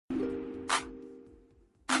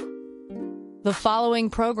The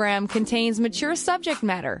following program contains mature subject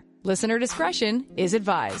matter. Listener discretion is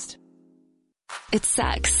advised. It's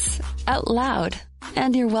sex out loud,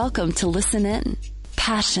 and you're welcome to listen in.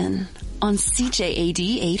 Passion on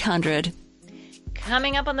CJAD 800.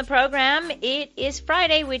 Coming up on the program, it is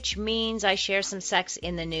Friday, which means I share some sex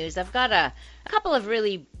in the news. I've got a couple of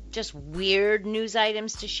really just weird news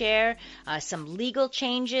items to share, some legal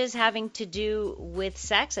changes having to do with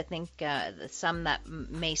sex. I think some that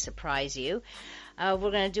may surprise you. We're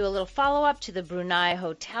going to do a little follow-up to the Brunei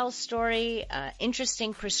hotel story,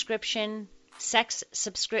 interesting prescription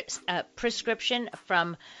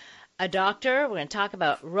from a doctor. We're going to talk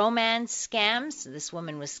about romance scams. This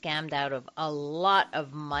woman was scammed out of a lot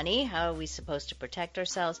of money. How are we supposed to protect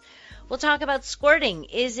ourselves? We'll talk about squirting.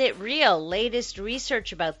 Is it real? Latest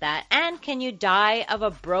research about that. And can you die of a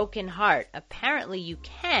broken heart? Apparently you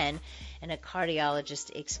can. And a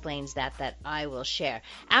cardiologist explains that I will share.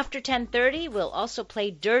 After 10:30, we'll also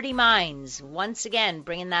play Dirty Minds. Once again,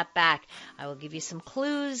 bringing that back. I will give you some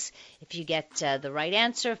clues. If you get the right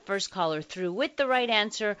answer, first caller through with the right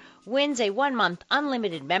answer wins a 1-month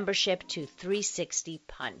unlimited membership to 360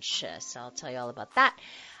 Punch. So I'll tell you all about that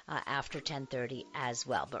after 10:30 as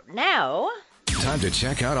well. But now, time to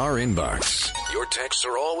check out our inbox. Your texts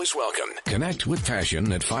are always welcome. Connect with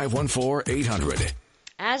Passion at 514-800.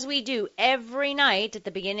 As we do every night at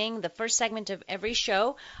the beginning, the first segment of every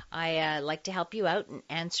show, I like to help you out and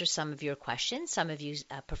answer some of your questions. Some of you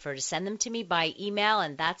prefer to send them to me by email,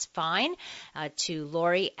 and that's fine, to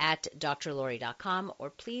Lori@drlori.com.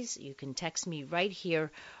 Or please, you can text me right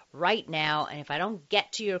here, right now. And if I don't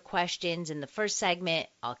get to your questions in the first segment,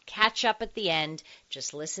 I'll catch up at the end.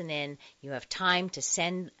 Just listen in. You have time to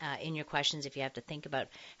send in your questions if you have to think about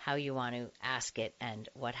how you want to ask it and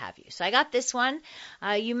what have you. So I got this one.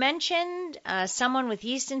 You mentioned someone with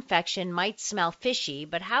yeast infection might smell fishy,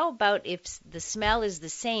 but how about if the smell is the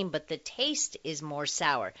same but the taste is more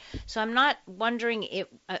sour? So I'm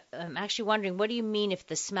actually wondering, what do you mean if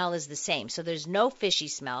the smell is the same? So there's no fishy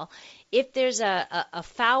smell. If there's a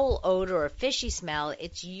foul odor or fishy smell,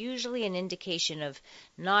 it's usually an indication of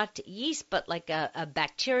not yeast, but like a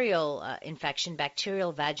bacterial infection,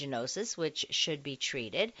 bacterial vaginosis, which should be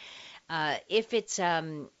treated. If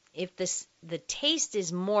the taste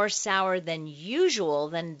is more sour than usual,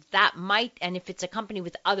 then that might, and if it's accompanied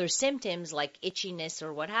with other symptoms like itchiness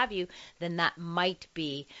or what have you, then that might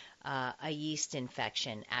be a yeast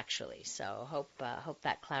infection, actually. So hope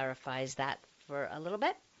that clarifies that for a little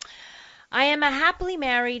bit. I am a happily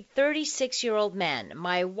married 36-year-old man.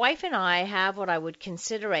 My wife and I have what I would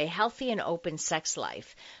consider a healthy and open sex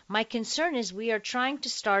life. My concern is we are trying to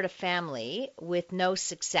start a family with no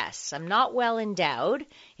success. I'm not well endowed,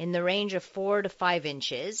 in the range of 4 to 5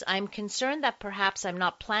 inches. I'm concerned that perhaps I'm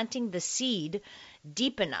not planting the seed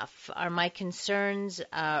deep enough. Are my concerns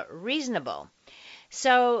reasonable?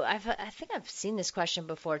 So I think I've seen this question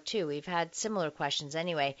before, too. We've had similar questions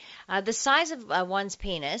anyway. The size of one's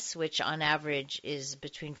penis, which on average is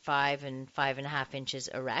between 5 and 5.5 inches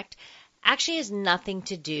erect, actually has nothing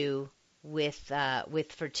to do with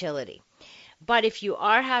fertility. But if you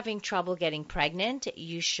are having trouble getting pregnant,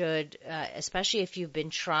 you should, especially if you've been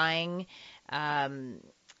trying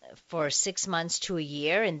for 6 months to a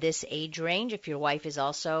year in this age range, if your wife is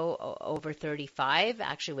also over 35,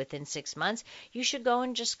 actually within 6 months, you should go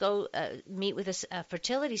meet with a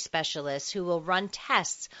fertility specialist who will run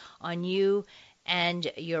tests on you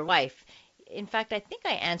and your wife. In fact, I think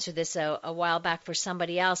I answered this a while back for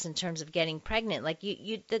somebody else in terms of getting pregnant. Like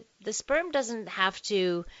the sperm doesn't have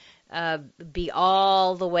to be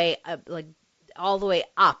all the way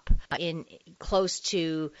up in close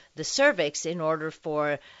to the cervix in order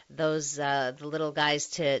for those the little guys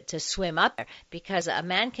to swim up there, because a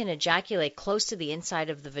man can ejaculate close to the inside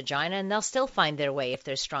of the vagina and they'll still find their way if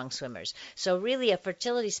they're strong swimmers. So really a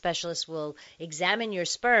fertility specialist will examine your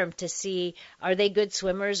sperm to see are they good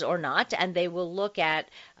swimmers or not, and they will look at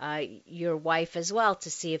your wife as well to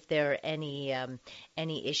see if there are any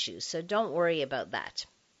issues. So don't worry about that.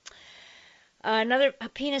 Another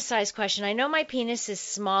penis size question. I know my penis is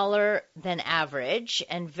smaller than average,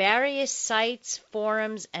 and various sites,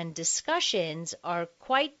 forums, and discussions are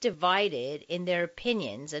quite divided in their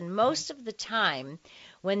opinions. And most of the time,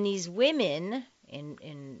 when these women,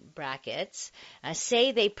 in brackets,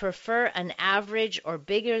 say they prefer an average or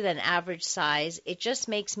bigger than average size, it just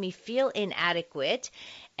makes me feel inadequate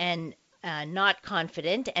and not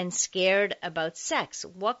confident and scared about sex.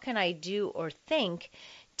 What can I do or think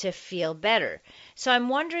to feel better. So I'm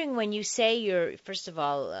wondering, when you say first of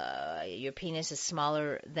all, your penis is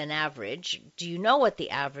smaller than average, do you know what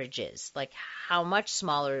the average is? Like, how much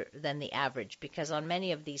smaller than the average? Because on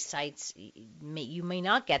many of these sites, you may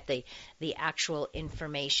not get the actual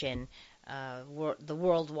information, the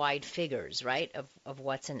worldwide figures, right, of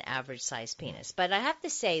what's an average size penis. But I have to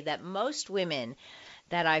say that most women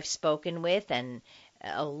that I've spoken with, and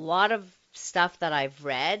a lot of stuff that I've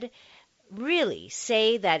read, really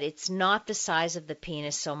say that it's not the size of the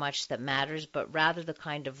penis so much that matters, but rather the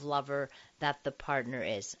kind of lover that the partner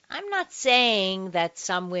is. I'm not saying that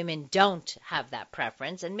some women don't have that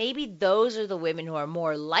preference, and maybe those are the women who are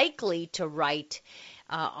more likely to write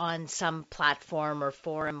on some platform or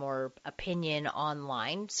forum or opinion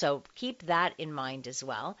online. So keep that in mind as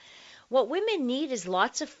well. What women need is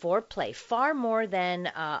lots of foreplay, far more than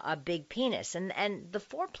a big penis. And the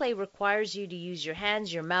foreplay requires you to use your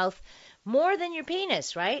hands, your mouth, more than your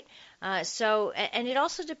penis, right? And it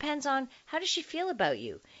also depends on, how does she feel about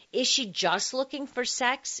you? Is she just looking for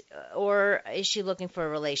sex, or is she looking for a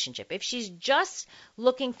relationship? If she's just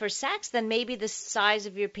looking for sex, then maybe the size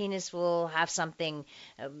of your penis will have something,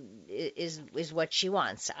 is what she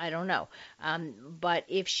wants. I don't know. But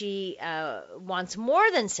if she wants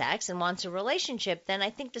more than sex and wants a relationship, then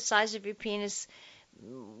I think the size of your penis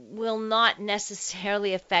will not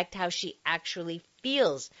necessarily affect how she actually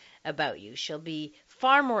feels about you. She'll be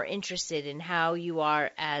far more interested in how you are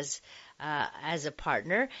as a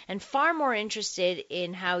partner, and far more interested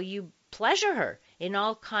in how you pleasure her in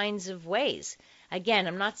all kinds of ways. Again,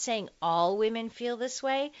 I'm not saying all women feel this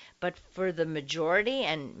way, but for the majority,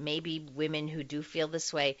 and maybe women who do feel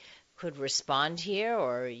this way could respond here,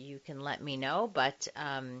 or you can let me know. But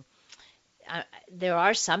there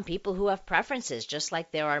are some people who have preferences, just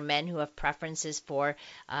like there are men who have preferences for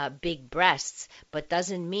big breasts, but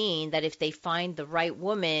doesn't mean that if they find the right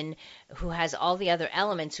woman who has all the other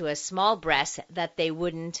elements, who has small breasts, that they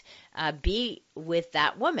wouldn't be with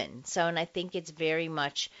that woman. So, and I think it's very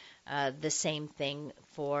much the same thing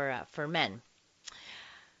for men.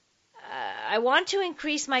 I want to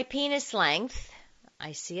increase my penis length.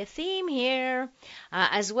 I see a theme here,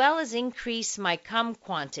 as well as increase my cum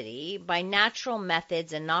quantity by natural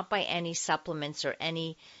methods and not by any supplements or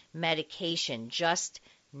any medication, just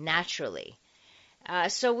naturally.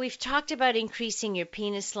 So we've talked about increasing your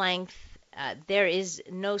penis length. There's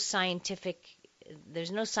no scientific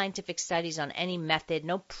studies on any method,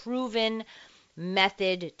 no proven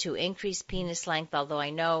method to increase penis length, although I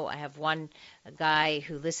know I have one guy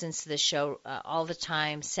who listens to the show all the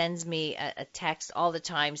time, sends me a text all the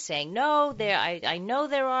time saying, no, I know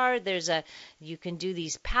you can do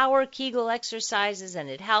these power Kegel exercises and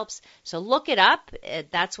it helps. So look it up.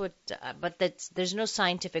 There's no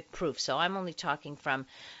scientific proof. So I'm only talking from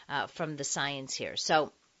the science here.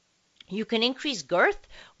 So you can increase girth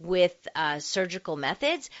with surgical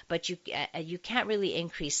methods, but you can't really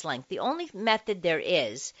increase length. The only method there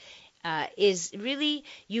is really,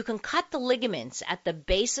 you can cut the ligaments at the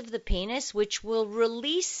base of the penis, which will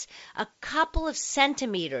release a couple of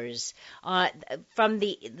centimeters from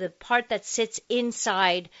the part that sits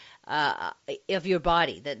inside of your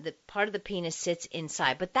body. The part of the penis sits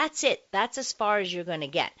inside, but that's it. That's as far as you're going to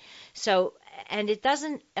get. So, and it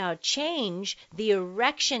doesn't change the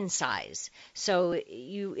erection size. So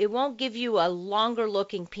it won't give you a longer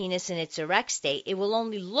looking penis in its erect state. It will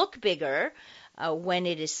only look bigger when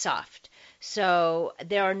it is soft. So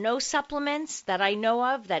there are no supplements that I know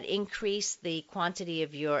of that increase the quantity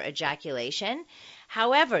of your ejaculation.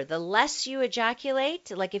 However, the less you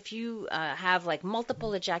ejaculate, like if you have like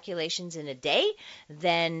multiple ejaculations in a day,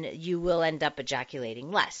 then you will end up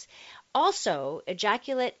ejaculating less. Also,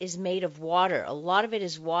 ejaculate is made of water. A lot of it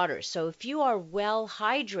is water. So if you are well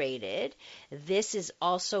hydrated, this is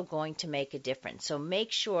also going to make a difference. So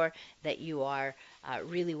make sure that you are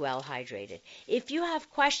really well hydrated. If you have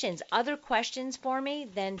questions, other questions for me,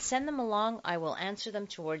 then send them along. I will answer them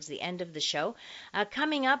towards the end of the show.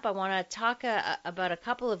 Coming up, I want to talk about a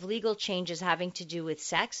couple of legal changes having to do with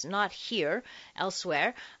sex, not here,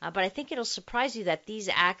 elsewhere, but I think it'll surprise you that these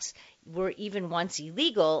acts were even once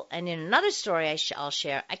illegal. And in another story I'll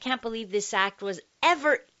share, I can't believe this act was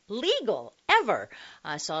ever legal, ever.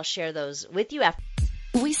 So I'll share those with you after.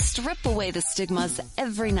 We strip away the stigmas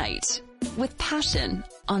every night with passion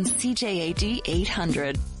on CJAD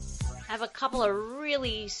 800. I have a couple of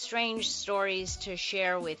really strange stories to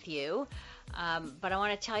share with you. But I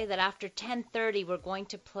want to tell you that after 10:30, we're going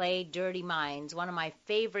to play Dirty Minds, one of my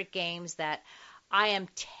favorite games that I am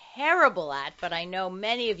terrible at, but I know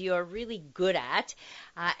many of you are really good at.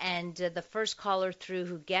 And the first caller through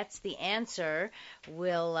who gets the answer who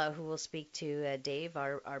will speak to Dave,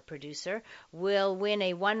 our producer, will win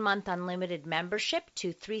a 1-month unlimited membership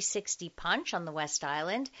to 360 Punch on the West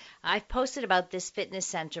Island. I've posted about this fitness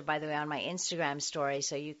center, by the way, on my Instagram story,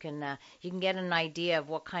 so you can get an idea of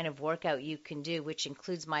what kind of workout you can do, which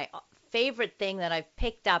includes my favorite thing that I've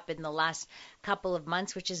picked up in the last couple of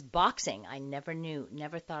months, which is boxing. I never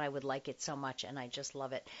thought I would like it so much, and I just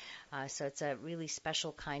love it. So it's a really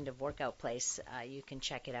special kind of workout place. You can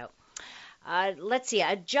check it out. Let's see.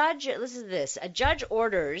 Listen to this. A judge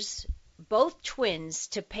orders both twins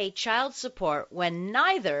to pay child support when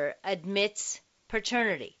neither admits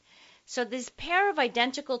paternity. So this pair of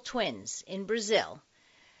identical twins in Brazil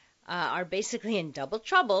are basically in double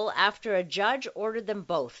trouble after a judge ordered them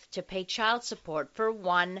both to pay child support for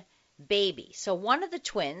one baby. So one of the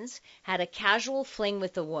twins had a casual fling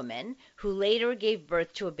with a woman who later gave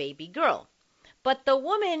birth to a baby girl. But the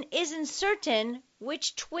woman isn't certain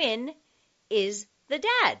which twin is the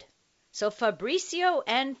dad. So Fabricio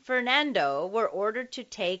and Fernando were ordered to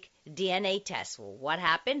take DNA tests. Well, what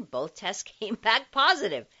happened? Both tests came back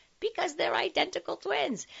positive, because they're identical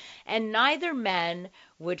twins. And neither man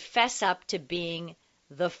would fess up to being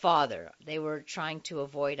the father. They were trying to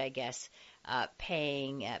avoid, I guess,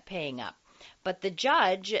 paying up. But the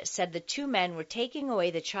judge said the two men were taking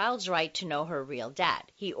away the child's right to know her real dad.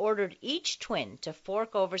 He ordered each twin to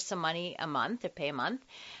fork over some money a month,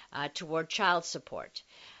 toward child support.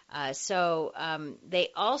 They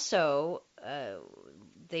also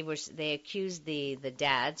they accused the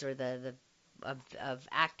dads or of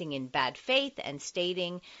acting in bad faith and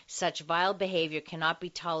stating such vile behavior cannot be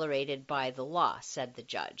tolerated by the law, said the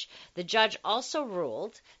judge. The judge also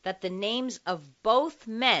ruled that the names of both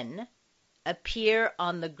men appear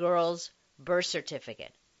on the girl's birth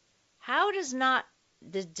certificate. Does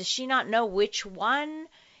she not know which one?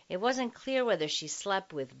 It wasn't clear whether she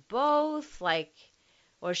slept with both,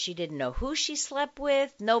 or she didn't know who she slept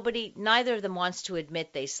with. Neither of them wants to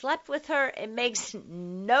admit they slept with her. It makes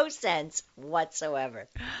no sense whatsoever.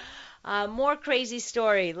 More crazy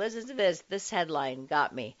story. Listen to this. This headline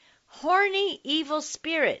got me. Horny evil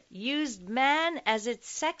spirit used man as its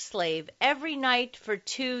sex slave every night for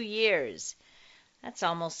 2 years. That's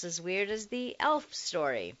almost as weird as the elf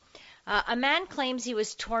story. A man claims he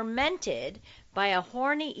was tormented by a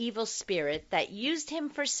horny evil spirit that used him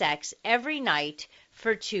for sex every night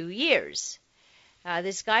for 2 years.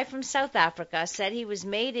 This guy from South Africa said he was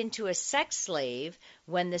made into a sex slave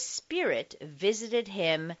when the spirit visited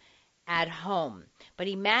him at home. But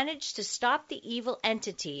he managed to stop the evil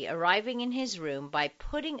entity arriving in his room by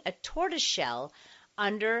putting a tortoiseshell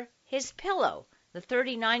under his pillow. The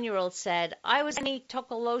 39-year-old said, I was in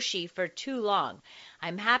Tokoloshi for too long.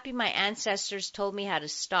 I'm happy my ancestors told me how to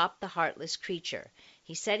stop the heartless creature.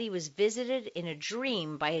 He said he was visited in a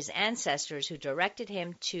dream by his ancestors who directed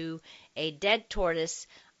him to a dead tortoise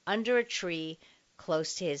under a tree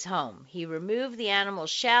close to his home. He removed the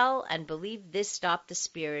animal's shell and believed this stopped the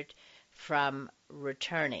spirit from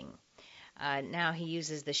returning. Now he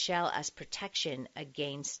uses the shell as protection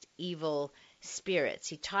against evil spirits.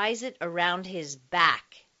 He ties it around his back.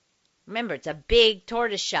 Remember, it's a big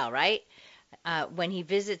tortoise shell, right? When he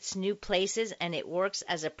visits new places, and it works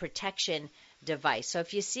as a protection device. So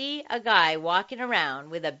if you see a guy walking around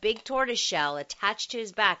with a big tortoise shell attached to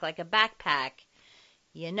his back like a backpack,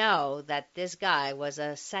 you know that this guy was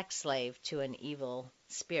a sex slave to an evil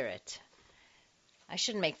spirit. I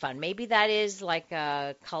shouldn't make fun. Maybe that is like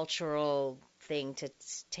a cultural thing to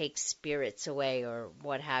take spirits away or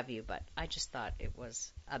what have you, but I just thought it was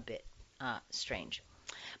a bit strange.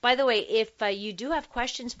 By the way, if you do have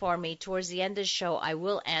questions for me towards the end of the show, I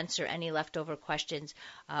will answer any leftover questions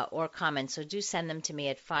or comments, so do send them to me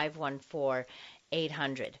at 514-800.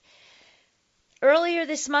 Earlier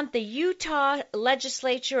this month, the Utah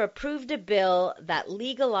legislature approved a bill that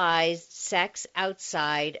legalized sex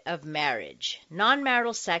outside of marriage.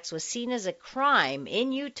 Non-marital sex was seen as a crime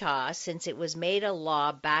in Utah since it was made a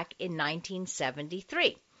law back in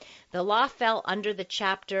 1973. The law fell under the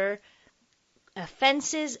chapter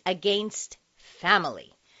Offenses Against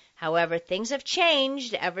Family. However, things have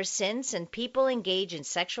changed ever since, and people engage in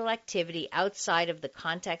sexual activity outside of the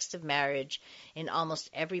context of marriage in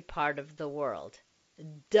almost every part of the world.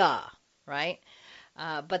 Duh, right?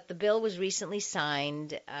 But the bill was recently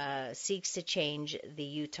signed, seeks to change the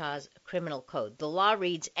Utah's criminal code. The law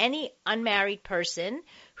reads, any unmarried person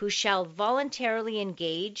who shall voluntarily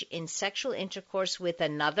engage in sexual intercourse with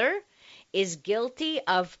another is guilty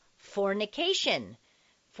of fornication.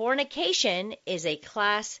 Fornication is a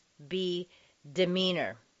Class B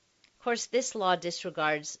demeanor. Of course, this law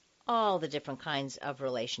disregards all the different kinds of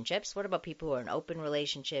relationships. What about people who are in open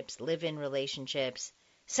relationships, live-in relationships,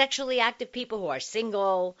 sexually active people who are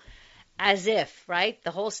single? As if, right? The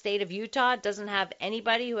whole state of Utah doesn't have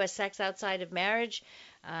anybody who has sex outside of marriage?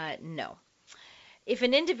 No. If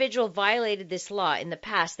an individual violated this law in the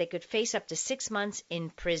past, they could face up to 6 months in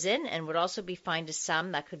prison and would also be fined a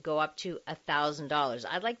sum that could go up to $1,000.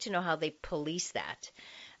 I'd like to know how they police that.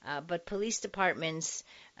 But police departments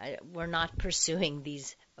were not pursuing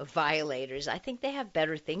these violators. I think they have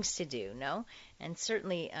better things to do, no? And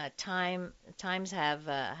certainly times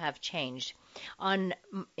have changed. On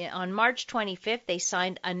March 25th, they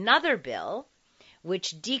signed another bill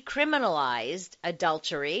which decriminalized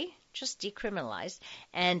adultery, just decriminalized,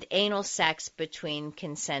 and anal sex between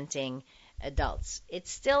consenting adults. It's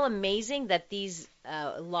still amazing that these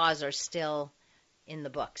laws are still in the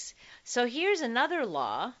books. So here's another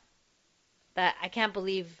law that I can't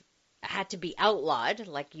believe had to be outlawed,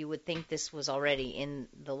 like you would think this was already in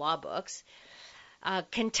the law books.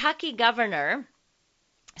 Kentucky governor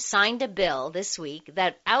signed a bill this week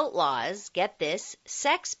that outlaws, get this,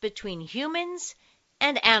 sex between humans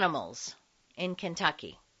and animals in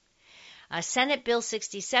Kentucky. Senate Bill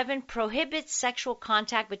 67 prohibits sexual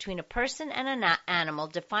contact between a person and an animal,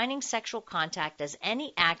 defining sexual contact as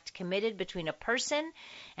any act committed between a person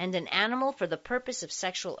and an animal for the purpose of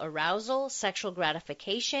sexual arousal, sexual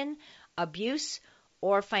gratification, abuse,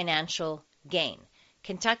 or financial gain.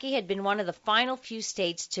 Kentucky had been one of the final few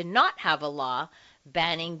states to not have a law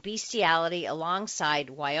banning bestiality alongside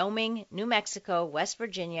Wyoming, New Mexico, West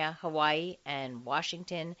Virginia, Hawaii, and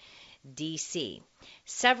Washington, D.C.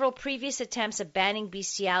 Several previous attempts at banning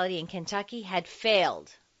bestiality in Kentucky had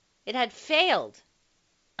failed. It had failed.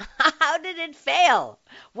 How did it fail?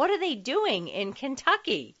 What are they doing in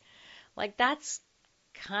Kentucky? Like, that's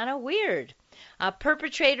kind of weird.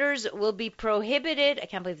 Perpetrators will be prohibited, I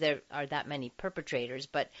can't believe there are that many perpetrators,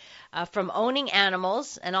 but from owning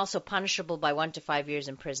animals, and also punishable by 1 to 5 years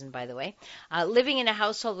in prison, by the way, living in a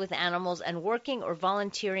household with animals, and working or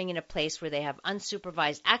volunteering in a place where they have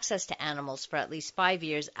unsupervised access to animals for at least 5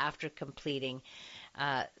 years after completing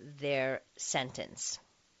their sentence.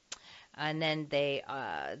 And then they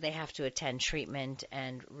have to attend treatment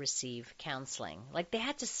and receive counseling. Like, they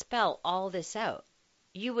had to spell all this out.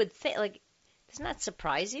 You would think, like, doesn't that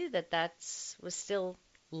surprise you that was still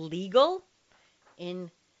legal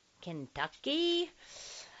in Kentucky?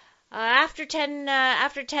 After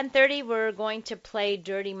 10:30, we're going to play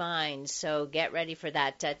Dirty Minds, so get ready for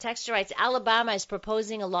that. Texter writes, Alabama is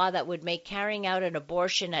proposing a law that would make carrying out an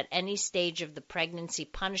abortion at any stage of the pregnancy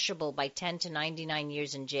punishable by 10 to 99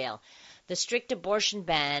 years in jail. The strict abortion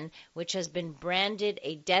ban, which has been branded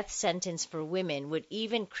a death sentence for women, would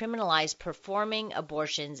even criminalize performing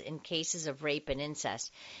abortions in cases of rape and incest.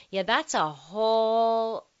 Yeah, that's a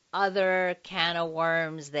whole other can of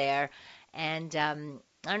worms there. And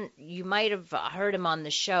you might have heard him on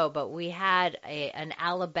the show, but we had an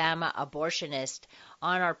Alabama abortionist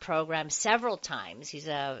on our program several times. He's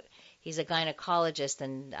a gynecologist,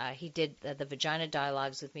 and he did the vagina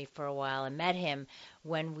dialogues with me for a while. I met him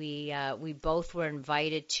when we both were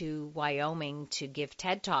invited to Wyoming to give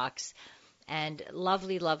TED Talks. And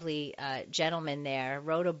lovely gentleman there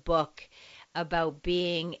wrote a book about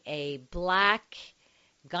being a black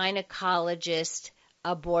gynecologist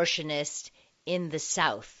abortionist in the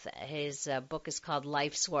South. His book is called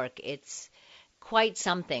Life's Work. It's quite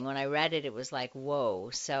something. When I read it, it was like,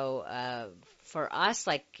 whoa. So for us,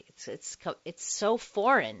 like, it's so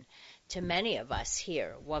foreign to many of us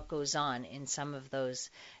here what goes on in some of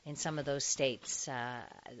those states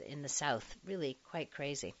in the South. Really quite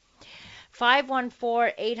crazy.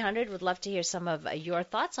 514-800 would love to hear some of your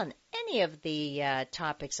thoughts on any of the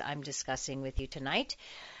topics I'm discussing with you tonight.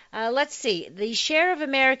 Let's see. The share of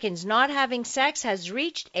Americans not having sex has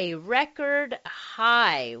reached a record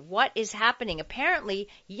high. What is happening? Apparently,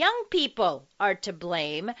 young people are to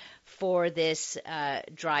blame for this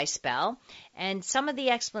dry spell. And some of the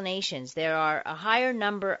explanations, there are a higher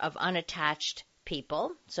number of unattached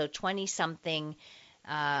people, so 20-something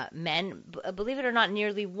men. Believe it or not,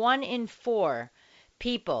 nearly 1 in 4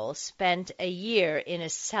 people spent a year in a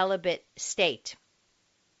celibate state.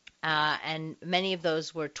 And many of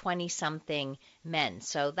those were 20-something men.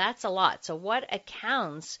 So that's a lot. So what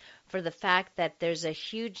accounts for the fact that there's a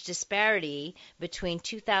huge disparity between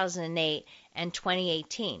 2008 and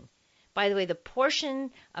 2018? By the way, the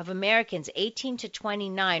portion of Americans 18 to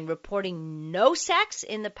 29 reporting no sex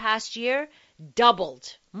in the past year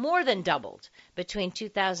doubled, more than doubled, between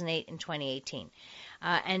 2008 and 2018.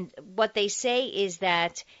 And what they say is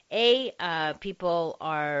that, people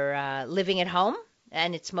are living at home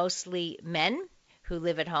and it's mostly men who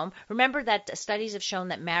live at home. Remember that studies have shown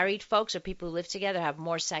that married folks or people who live together have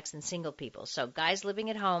more sex than single people. So guys living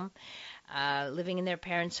at home, living in their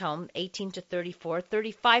parents' home, 18 to 34,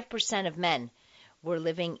 35% of men were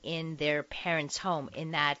living in their parents' home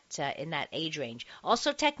in that age range.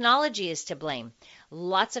 Also, technology is to blame.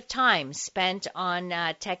 Lots of time spent on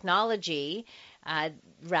technology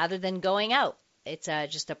rather than going out. It's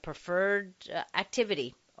just a preferred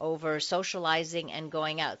activity over socializing and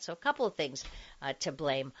going out. So a couple of things to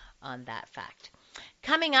blame on that fact.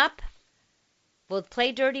 Coming up, we'll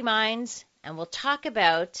play Dirty Minds, and we'll talk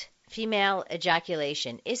about female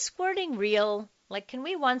ejaculation. Is squirting real? Like, can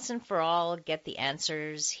we once and for all get the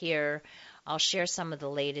answers here? I'll share some of the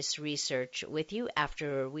latest research with you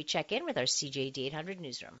after we check in with our CJD 800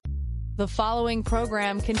 newsroom. The following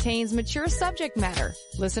program contains mature subject matter.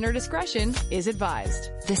 Listener discretion is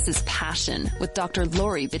advised. This is Passion with Dr.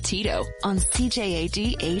 Lori Bettito on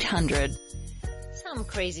CJAD 800. Some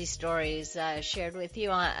crazy stories shared with you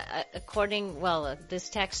this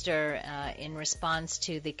texter in response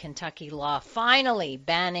to the Kentucky law finally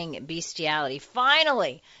banning bestiality.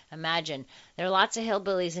 Finally! Imagine. There are lots of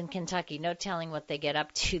hillbillies in Kentucky. No telling what they get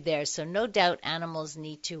up to there. So no doubt animals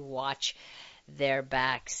need to watch their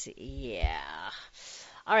backs. Yeah.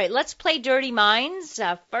 All right, let's play Dirty Minds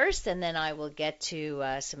first, and then I will get to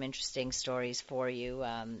some interesting stories for you.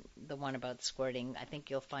 The one about squirting, I think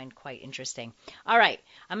you'll find quite interesting. All right,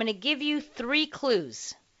 I'm going to give you 3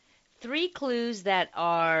 clues. 3 clues that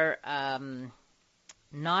are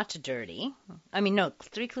not dirty.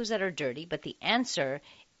 3 clues that are dirty, but the answer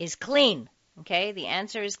is clean. Okay, the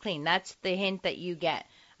answer is clean. That's the hint that you get.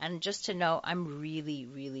 And just to know, I'm really,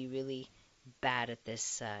 really, really bad at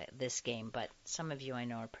this game, but some of you I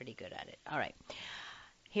know are pretty good at it. All right,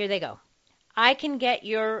 here they go. I can get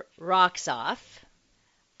your rocks off.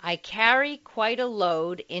 I carry quite a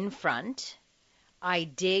load in front. I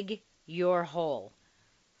dig your hole.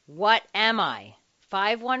 What am I?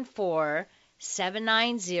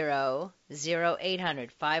 514-790-0800.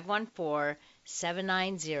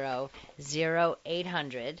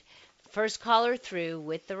 514-790-0800. First caller through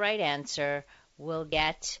with the right answer will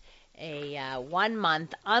get a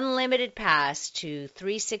 1-month unlimited pass to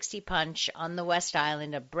 360 Punch on the West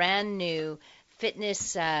Island, a brand new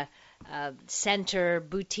fitness center,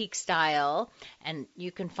 boutique style. And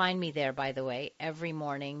you can find me there, by the way, every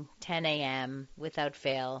morning, 10 a.m. without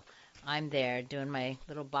fail. I'm there doing my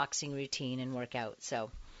little boxing routine and workout. So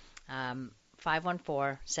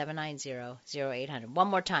 514-790-0800. One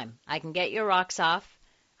more time. I can get your rocks off.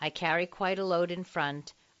 I carry quite a load in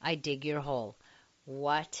front. I dig your hole.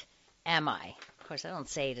 What am I? Of course, I don't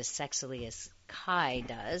say it as sexily as Kai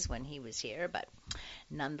does when he was here, but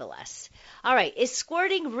nonetheless. All right, is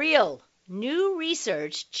squirting real? New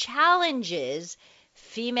research challenges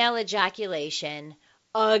female ejaculation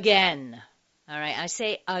again. All right, I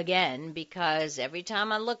say again because every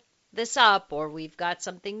time I look this up or we've got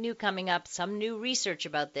something new coming up, some new research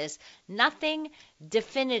about this, nothing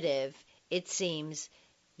definitive, it seems,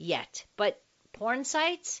 yet. But porn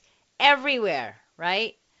sites everywhere,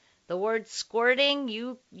 right? The word squirting,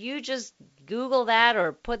 you just Google that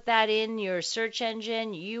or put that in your search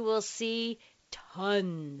engine, you will see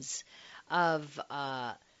tons of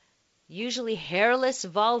usually hairless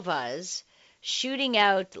vulvas shooting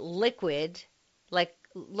out liquid,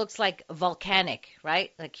 looks like volcanic,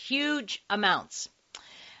 right? Like huge amounts.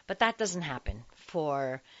 But that doesn't happen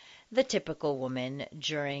for the typical woman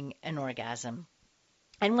during an orgasm.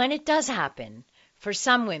 And when it does happen, for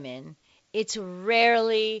some women, it's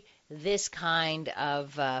rarely this kind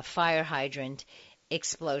of fire hydrant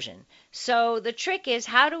explosion. So the trick is,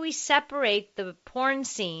 how do we separate the porn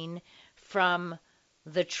scene from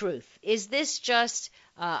the truth? Is this just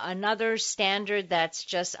another standard that's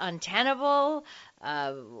just untenable?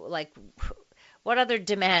 What other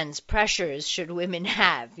demands, pressures should women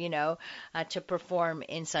have, to perform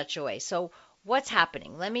in such a way? So what's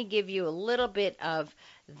happening? Let me give you a little bit of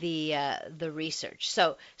the research.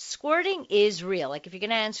 So squirting is real. Like, if you're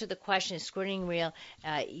going to answer the question, is squirting real?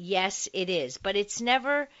 Yes, it is. But it's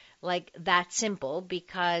never like that simple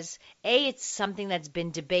because, A, it's something that's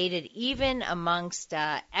been debated even amongst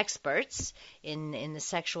experts in the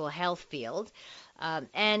sexual health field.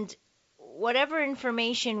 And whatever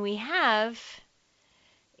information we have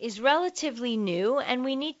is relatively new, and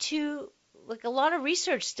we need to, a lot of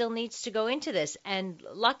research still needs to go into this. And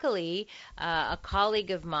luckily, a colleague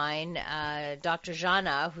of mine, Dr.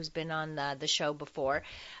 Jana, who's been on the show before,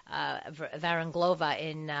 Varanglova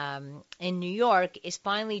in New York, is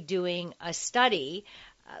finally doing a study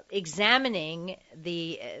examining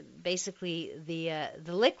basically the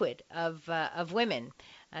liquid of women.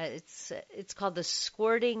 It's called the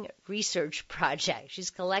Squirting Research Project.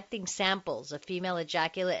 She's collecting samples of female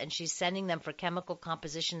ejaculate and she's sending them for chemical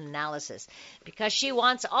composition analysis because she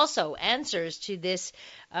wants also answers to this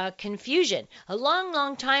confusion. A long,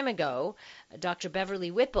 long time ago, Dr.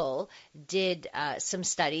 Beverly Whipple did some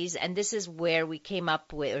studies, and this is where we came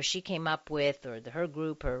up with, or she came up with, or her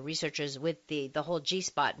group, her researchers, with the whole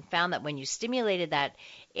G-spot, and found that when you stimulated that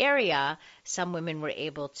area, some women were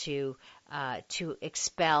able to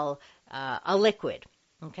expel a liquid.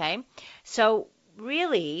 Okay, so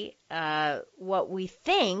really, what we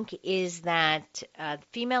think is that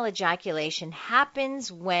female ejaculation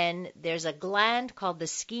happens when there's a gland called the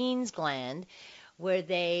Skene's gland, where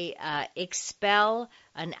they expel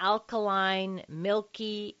an alkaline,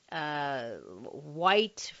 milky,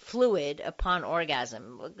 white fluid upon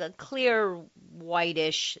orgasm, a clear,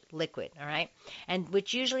 whitish liquid, all right? And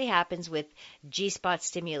which usually happens with G-spot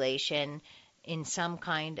stimulation in some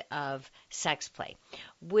kind of sex play.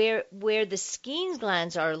 Where the Skene's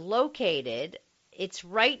glands are located, it's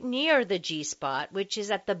right near the G-spot, which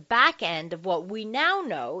is at the back end of what we now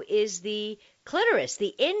know is the clitoris,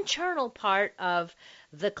 the internal part of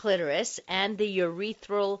the clitoris and the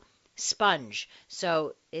urethral sponge.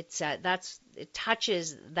 So it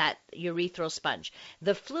touches that urethral sponge.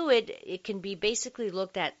 The fluid, it can be basically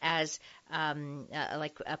looked at as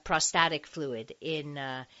like a prostatic fluid in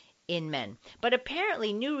men. But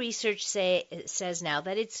apparently new research says now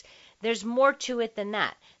that there's more to it than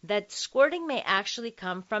that, that squirting may actually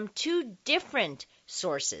come from two different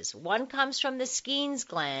sources. One comes from the Skene's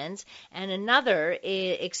glands, and another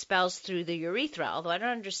expels through the urethra, although I don't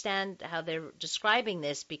understand how they're describing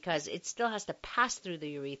this because it still has to pass through the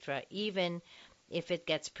urethra, even if it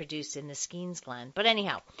gets produced in the Skene's gland. But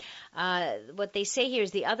anyhow, what they say here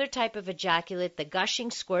is the other type of ejaculate, the gushing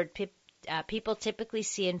squirt people typically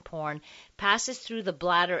see in porn, passes through the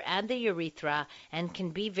bladder and the urethra and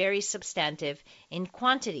can be very substantive in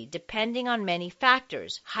quantity, depending on many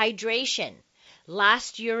factors. Hydration,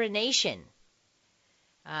 last urination,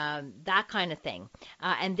 that kind of thing.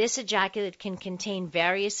 And this ejaculate can contain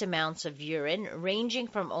various amounts of urine, ranging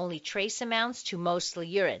from only trace amounts to mostly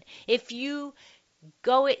urine. If you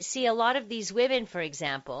see a lot of these women, for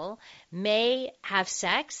example, may have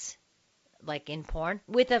sex, like in porn,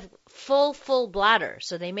 with a full bladder.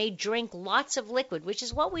 So they may drink lots of liquid, which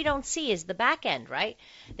is what we don't see is the back end, right?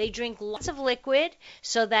 They drink lots of liquid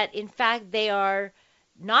so that, in fact, they are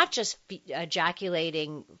not just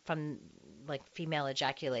ejaculating from like female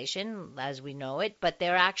ejaculation as we know it, but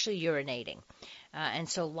they're actually urinating. And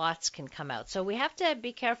so lots can come out. So we have to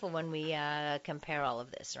be careful when we compare all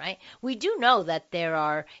of this, right? We do know that there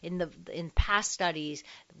are, in past studies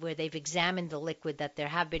where they've examined the liquid, that there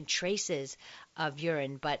have been traces of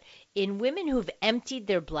urine. But in women who've emptied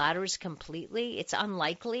their bladders completely, it's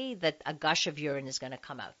unlikely that a gush of urine is going to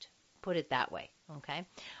come out. Put it that way, okay?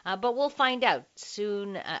 But we'll find out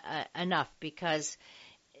soon enough, because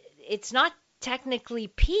it's not technically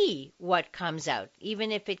pee what comes out,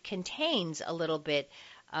 even if it contains a little bit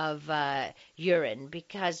of urine,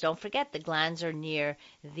 because don't forget the glands are near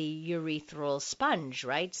the urethral sponge,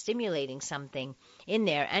 right? Stimulating something in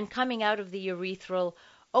there and coming out of the urethral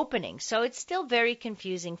opening. So it's still very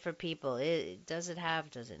confusing for people. Does it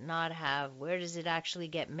have, does it not have? Where does it actually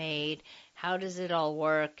get made? How does it all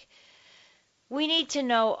work? We need to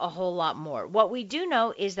know a whole lot more. What we do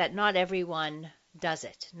know is that not everyone does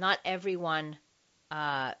it. Not everyone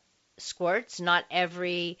squirts. Not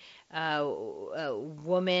every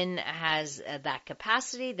woman has that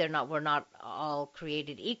capacity. We're not all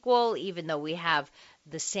created equal, even though we have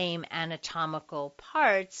the same anatomical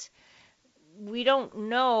parts. We don't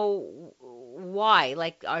know why.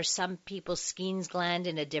 Like, are some people's Skene's gland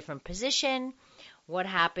in a different position? What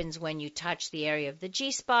happens when you touch the area of the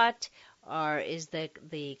G-spot? Or is the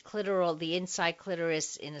inside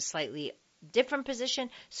clitoris in a slightly different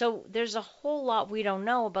position? So there's a whole lot we don't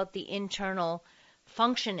know about the internal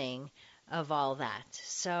functioning of all that.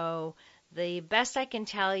 So the best I can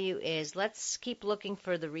tell you is let's keep looking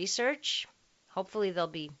for the research. Hopefully there'll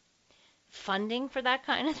be funding for that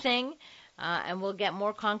kind of thing, and we'll get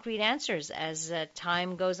more concrete answers as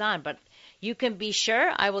time goes on. But you can be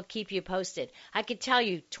sure I will keep you posted. I could tell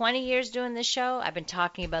you, 20 years doing this show, I've been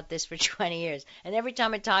talking about this for 20 years. And every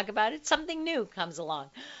time I talk about it, something new comes along.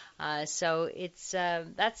 So it's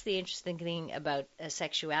that's the interesting thing about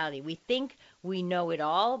sexuality. We think we know it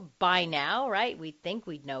all by now, right? We think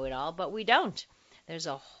we know it all, but we don't. There's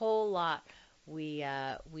a whole lot we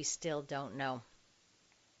still don't know.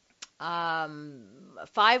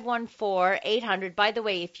 514-800. By the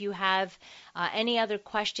way, if you have any other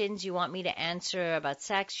questions you want me to answer about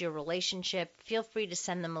sex, your relationship, feel free to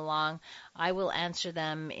send them along. I will answer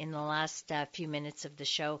them in the last few minutes of the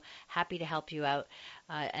show. Happy to help you out.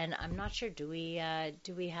 And I'm not sure, do we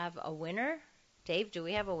have a winner? Dave, do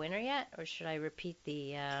we have a winner yet? Or should I repeat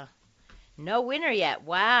the... No winner yet.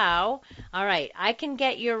 Wow. All right. I can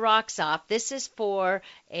get your rocks off. This is for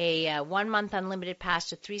a 1 month unlimited pass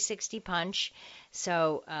to 360 Punch.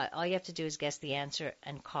 So all you have to do is guess the answer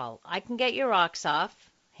and call. I can get your rocks off.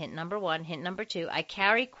 Hint number 1. Hint number 2. I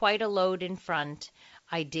carry quite a load in front.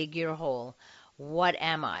 I dig your hole. What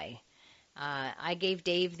am I? I gave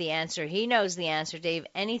Dave the answer. He knows the answer. Dave,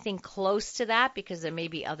 anything close to that, because there may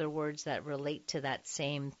be other words that relate to that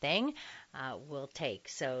same thing, we'll take.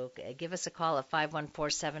 So give us a call at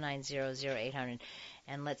 514-790-0800,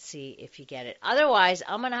 and let's see if you get it. Otherwise,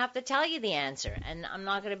 I'm going to have to tell you the answer, and I'm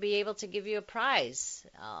not going to be able to give you a prize,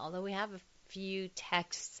 although we have a few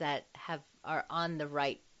texts that are on the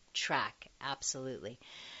right track. Absolutely.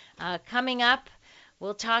 Coming up,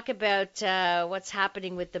 we'll talk about what's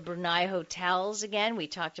happening with the Brunei hotels again. We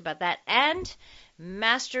talked about that. And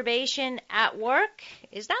masturbation at work.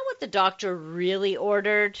 Is that what the doctor really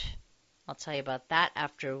ordered? I'll tell you about that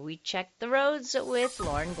after we check the roads with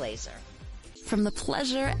Lauren Glazer. From the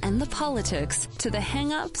pleasure and the politics to the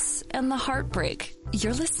hang-ups and the heartbreak,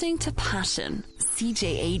 you're listening to Passion,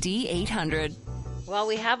 CJAD 800. Well,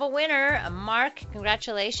 we have a winner. Mark,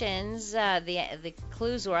 congratulations. The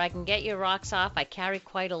clues were I can get your rocks off. I carry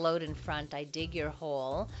quite a load in front. I dig your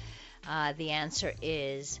hole. The answer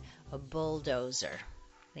is a bulldozer.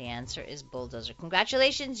 The answer is bulldozer.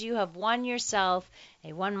 Congratulations. You have won yourself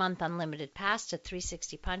a 1-month unlimited pass to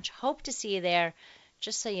 360 Punch. Hope to see you there.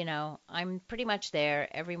 Just so you know, I'm pretty much there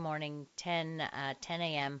every morning, 10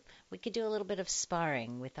 a.m. We could do a little bit of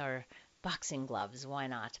sparring with our boxing gloves. Why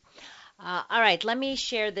not? All right, let me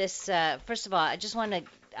share this. First of all, I just want to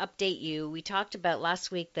update you. We talked about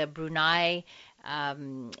last week the Brunei,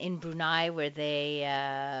 in Brunei, where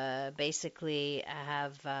they basically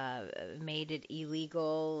have made it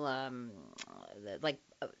illegal,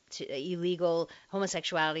 illegal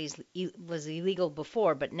homosexuality was illegal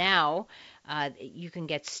before, but now you can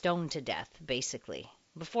get stoned to death, basically.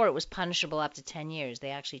 Before it was punishable up to 10 years. They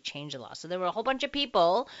actually changed the law. So there were a whole bunch of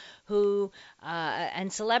people who,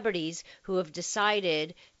 and celebrities who have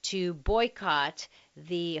decided to boycott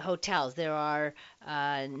the hotels. There are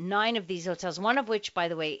 9 of these hotels, one of which, by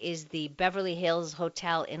the way, is the Beverly Hills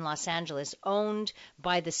Hotel in Los Angeles, owned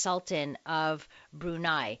by the Sultan of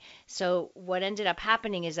Brunei. So what ended up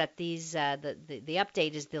happening is that these, the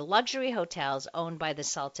update is the luxury hotels owned by the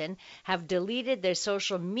Sultan have deleted their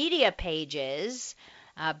social media pages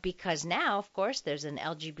because now, of course, there's an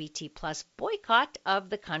LGBT plus boycott of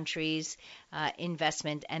the country's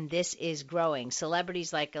investment, and this is growing.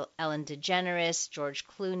 Celebrities like Ellen DeGeneres, George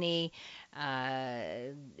Clooney,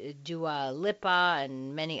 Dua Lipa,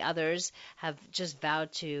 and many others have just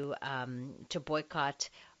vowed to boycott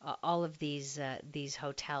all of these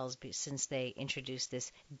hotels since they introduced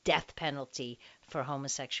this death penalty for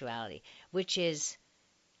homosexuality, which is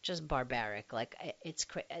just barbaric. Like, it's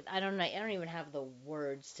I don't know. I don't even have the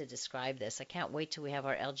words to describe this. I can't wait till we have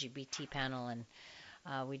our LGBT panel and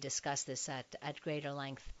we discuss this at greater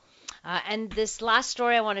length. And this last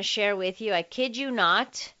story I want to share with you, I kid you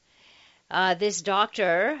not, this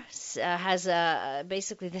doctor has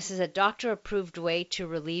basically this is a doctor-approved way to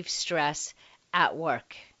relieve stress at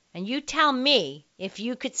work. And you tell me if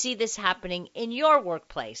you could see this happening in your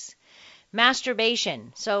workplace.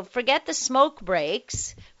 Masturbation. So forget the smoke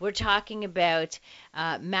breaks. We're talking about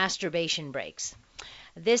masturbation breaks.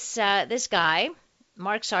 This guy,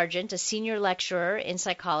 Mark Sargent, a senior lecturer in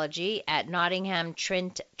psychology at Nottingham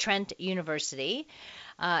Trent University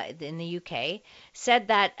in the UK, said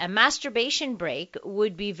that a masturbation break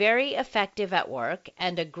would be very effective at work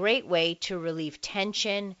and a great way to relieve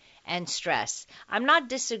tension and stress. I'm not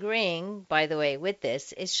disagreeing, by the way, with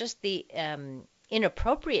this. It's just the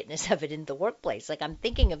inappropriateness of it in the workplace. Like, I'm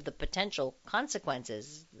thinking of the potential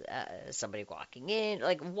consequences. Somebody walking in,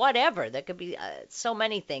 like whatever. There could be so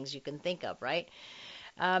many things you can think of, right?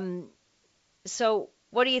 So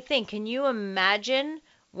what do you think? Can you imagine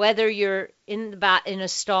whether you're in a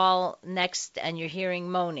stall next and you're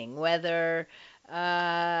hearing moaning, whether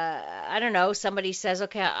I don't know, somebody says,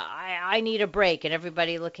 okay, I need a break, and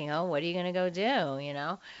everybody looking, oh, what are you going to go do, you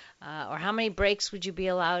know? Or how many breaks would you be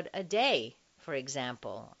allowed a day, for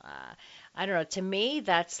example? I don't know. To me,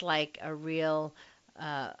 that's like a real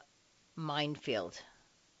minefield.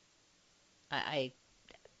 I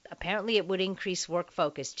apparently it would increase work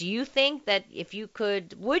focus. Do you think that if you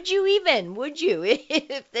could, would you,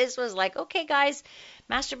 if this was like, okay, guys,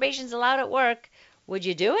 masturbation's allowed at work, would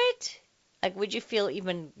you do it? Like, would you feel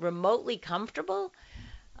even remotely comfortable?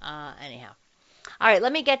 Anyhow. All right,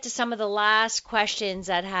 let me get to some of the last questions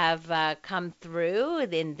that have come through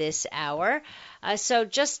in this hour. So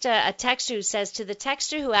just a texter who says, to the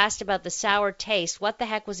texter who asked about the sour taste, what the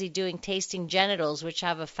heck was he doing tasting genitals, which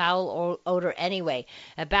have a foul odor anyway?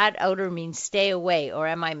 A bad odor means stay away, or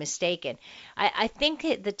am I mistaken? I think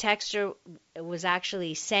the texter was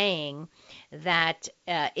actually saying that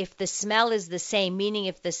if the smell is the same, meaning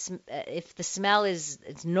if the smell is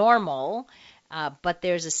normal, but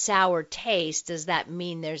there's a sour taste, does that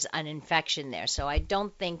mean there's an infection there? So I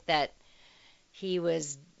don't think that he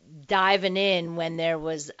was diving in when there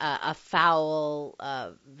was a foul,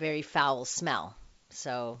 very foul smell.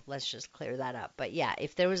 So let's just clear that up. But yeah,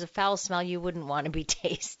 if there was a foul smell you wouldn't want to be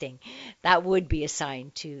tasting, that would be a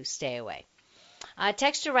sign to stay away.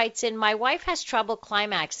 Texter writes in, my wife has trouble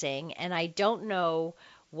climaxing and I don't know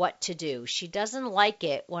what to do. She doesn't like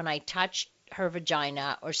it when I touch her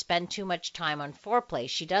vagina or spend too much time on foreplay.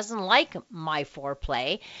 She doesn't like my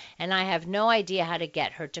foreplay, and I have no idea how to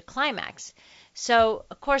get her to climax. So,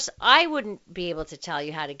 of course, I wouldn't be able to tell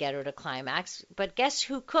you how to get her to climax, but guess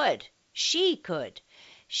who could? She could.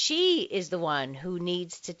 She is the one who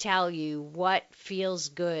needs to tell you what feels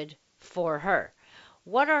good for her.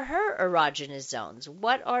 What are her erogenous zones?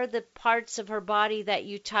 What are the parts of her body that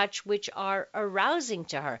you touch which are arousing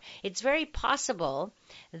to her? It's very possible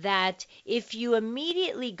that if you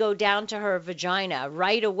immediately go down to her vagina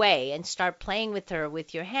right away and start playing with her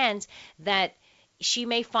with your hands, that she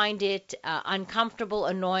may find it uncomfortable,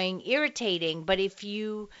 annoying, irritating. But if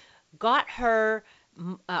you got her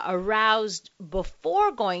aroused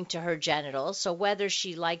before going to her genitals, so whether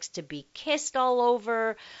she likes to be kissed all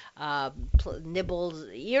over,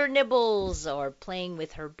 ear nibbles, or playing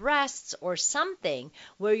with her breasts or something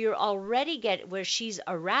where you're already where she's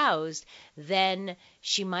aroused, then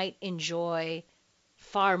she might enjoy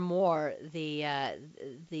far more the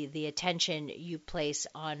attention you place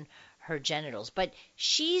on her genitals. But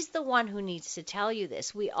she's the one who needs to tell you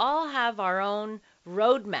this. We all have our own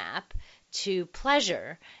roadmap to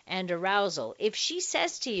pleasure and arousal. If she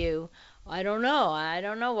says to you, I don't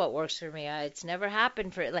know what works for me, it's never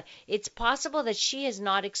happened for it, it's possible that she has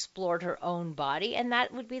not explored her own body, and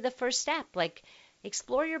that would be the first step. Like,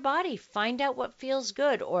 explore your body, find out what feels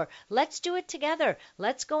good, or let's do it together.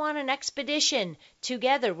 Let's go on an expedition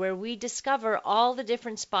together where we discover all the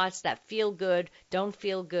different spots that feel good, don't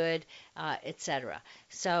feel good, etc.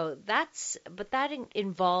 So that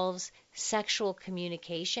involves sexual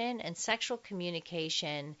communication, and sexual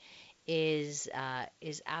communication is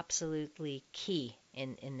absolutely key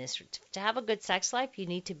in this. To have a good sex life, you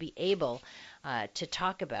need to be able to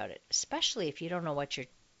talk about it, especially if you don't know what your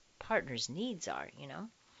partner's needs are,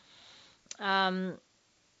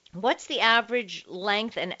 What's the average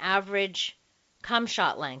length and average cum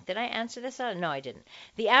shot length? Did I answer this? No, I didn't.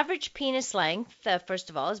 The average penis length,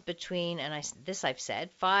 first of all, is between, and I've said,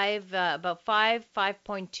 about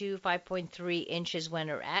 5.2, 5.3 inches when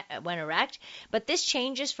erect. But this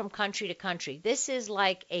changes from country to country. This is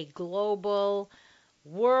like a global,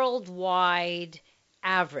 worldwide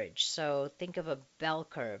average. So think of a bell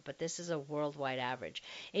curve, but this is a worldwide average.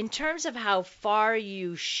 In terms of how far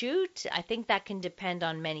you shoot, I think that can depend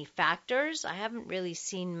on many factors. I haven't really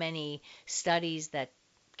seen many studies that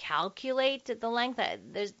calculate the length.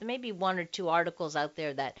 There's maybe one or two articles out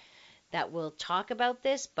there that will talk about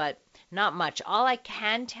this, but not much. All I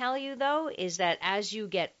can tell you, though, is that as you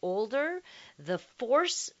get older, the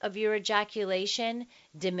force of your ejaculation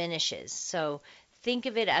diminishes. So think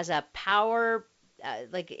of it as a power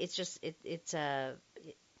it's a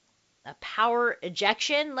power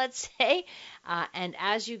ejection, let's say, and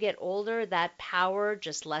as you get older, that power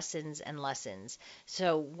just lessens and lessens.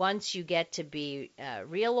 So once you get to be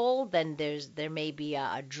real old, then there may be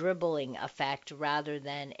a dribbling effect rather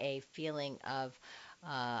than a feeling of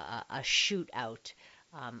a shoot out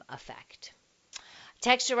effect.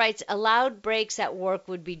 Texter writes, allowed breaks at work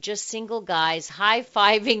would be just single guys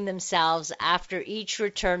high-fiving themselves after each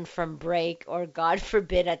return from break, or God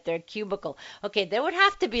forbid at their cubicle. Okay, there would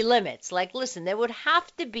have to be limits. Like, listen, there would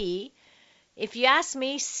have to be, if you ask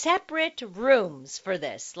me, separate rooms for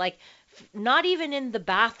this. Like, not even in the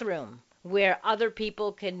bathroom where other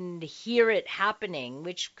people can hear it happening,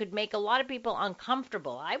 which could make a lot of people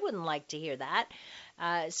uncomfortable. I wouldn't like to hear that.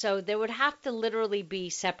 So there would have to literally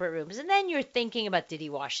be separate rooms. And then you're thinking about, did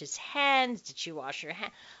he wash his hands? Did she wash her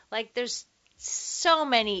hands? Like, there's so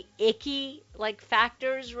many icky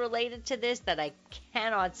factors related to this that I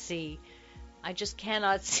cannot see. I just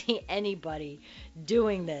cannot see anybody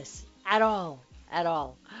doing this at all.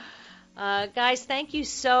 Guys, thank you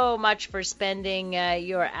so much for spending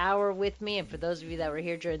your hour with me. And for those of you that were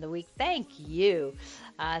here during the week, thank you.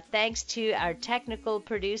 Thanks to our technical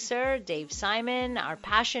producer, Dave Simon, our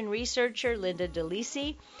passion researcher, Linda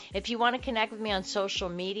DeLisi. If you want to connect with me on social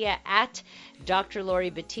media, at Dr.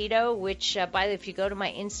 Lori Bettito, which, by the way, if you go to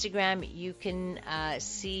my Instagram, you can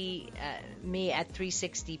see me at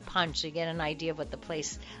 360 Punch, so you get an idea of what the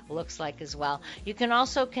place looks like as well. You can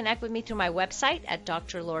also connect with me through my website at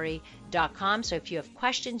drlori.com. So if you have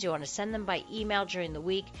questions, you want to send them by email during the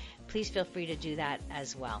week, please feel free to do that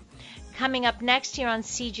as well. Coming up next here on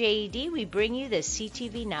CJAD, we bring you the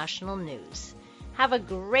CTV National News. Have a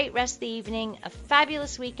great rest of the evening, a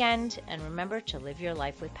fabulous weekend, and remember to live your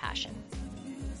life with passion.